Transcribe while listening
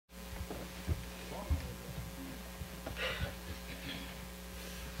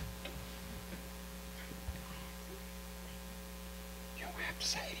to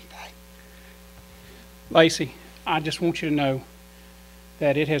say anything. Lacey, I just want you to know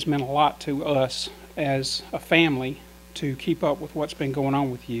that it has meant a lot to us as a family to keep up with what's been going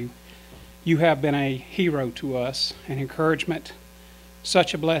on with you. You have been a hero to us, an encouragement,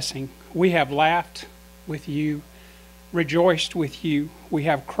 such a blessing. We have laughed with you, rejoiced with you. We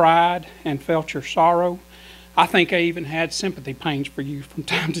have cried and felt your sorrow. I think I even had sympathy pains for you from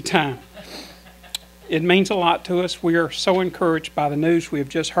time to time. It means a lot to us. We are so encouraged by the news we have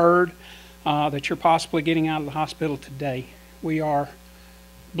just heard that you're possibly getting out of the hospital today. We are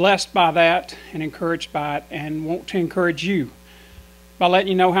blessed by that and encouraged by it, and want to encourage you by letting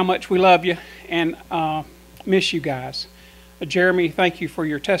you know how much we love you and miss you guys. Jeremy, thank you for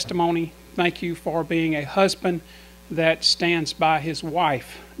your testimony. Thank you for being a husband that stands by his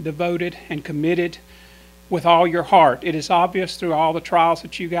wife, devoted and committed with all your heart. It is obvious through all the trials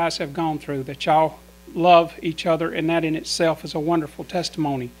that you guys have gone through that y'all love each other, and that in itself is a wonderful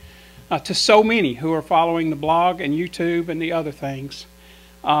testimony to so many who are following the blog and YouTube and the other things.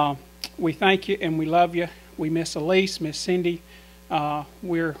 We thank you and we love you. We miss Elise, miss Cindy.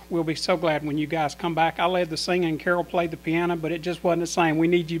 We'll be so glad when you guys come back. I led the singing, Carol played the piano, but it just wasn't the same. We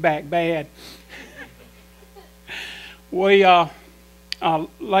need you back bad.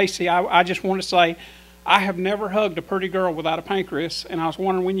 Lacey, I just want to say, I have never hugged a pretty girl without a pancreas, and I was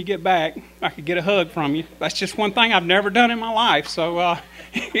wondering when you get back, I could get a hug from you. That's just one thing I've never done in my life. So,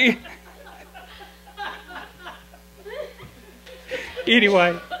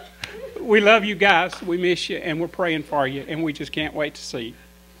 anyway, we love you guys. We miss you, and we're praying for you, and we just can't wait to see you.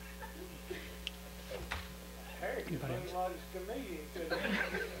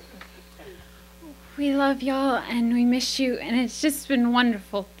 We love y'all and we miss you, and it's just been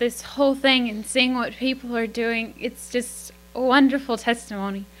wonderful, this whole thing, and seeing what people are doing. It's just a wonderful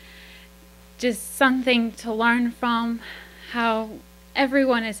testimony, just something to learn from, how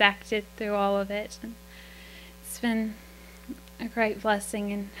everyone has acted through all of it. And it's been a great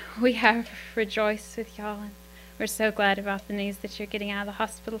blessing, and we have rejoiced with y'all, and we're so glad about the news that you're getting out of the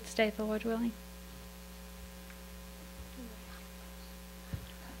hospital today, the Lord willing.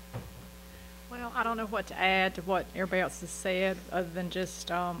 Well, I don't know what to add to what everybody else has said, other than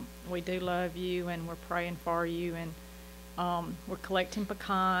just we do love you and we're praying for you, and we're collecting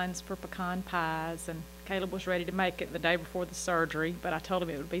pecans for pecan pies, and Caleb was ready to make it the day before the surgery, but I told him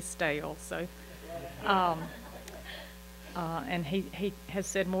it would be stale. So, and he has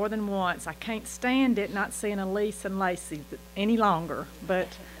said more than once, I can't stand it not seeing Elise and Lacey any longer,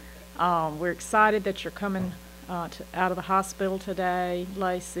 but we're excited that you're coming out of the hospital today,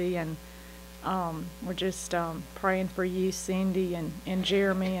 Lacey, and we're just praying for you, Cindy, and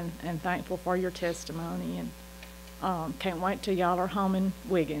Jeremy, and thankful for your testimony, and can't wait till y'all are home in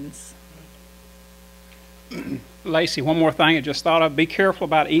Wiggins. Lacey, one more thing I just thought of. Be careful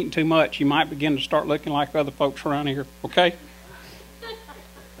about eating too much. You might begin to start looking like other folks around here, okay?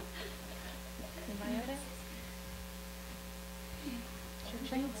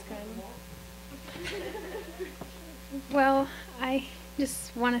 Well, I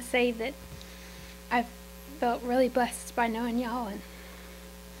just want to say that I've felt really blessed by knowing y'all, and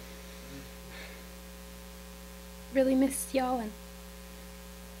really missed y'all, and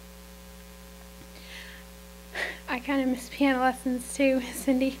I kind of miss piano lessons too,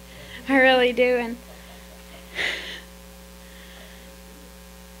 Cindy. I really do, and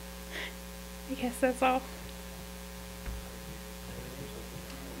I guess that's all.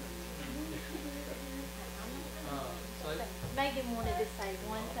 Megan wanted to say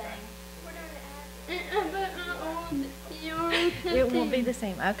one thing. It won't be the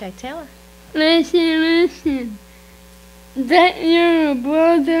same. Okay, tell her. Listen. That your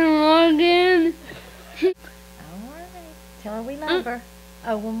brother Logan? Alright. Tell her we love her.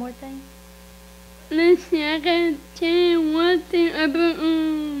 Oh, one more thing. Listen, I gotta tell you one thing about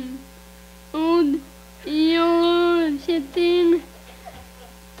old yellow thing.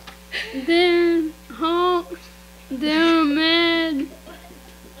 They're hawks. They're mad.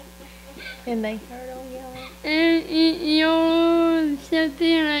 And they heard on yellow. And eat yellow,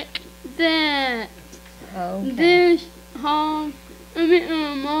 something like that. Okay. This hawk,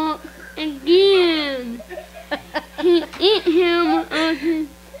 mock again. He ate him on his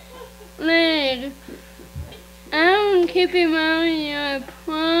leg. I'm keeping my eye, I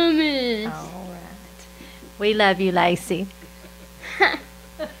promise. All right. We love you, Lacey.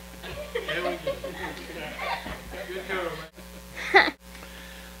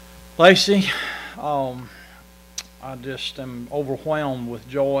 Lacey, I just am overwhelmed with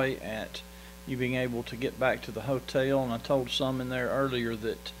joy at you being able to get back to the hotel, and I told some in there earlier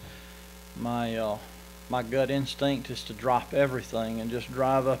that my my gut instinct is to drop everything and just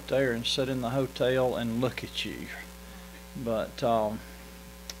drive up there and sit in the hotel and look at you. But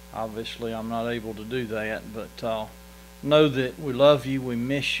obviously I'm not able to do that. But know that we love you, we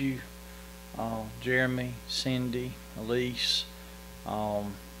miss you. Jeremy, Cindy, Elise,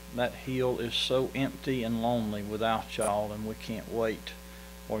 that hill is so empty and lonely without y'all, and we can't wait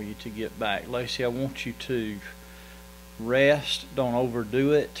for you to get back. Lacey, I want you to rest, don't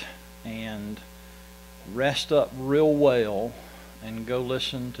overdo it, and rest up real well and go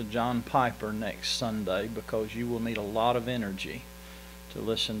listen to John Piper next Sunday, because you will need a lot of energy to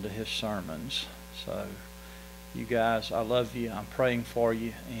listen to his sermons. So you guys, I love you, I'm praying for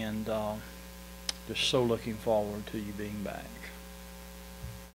you, and just so looking forward to you being back.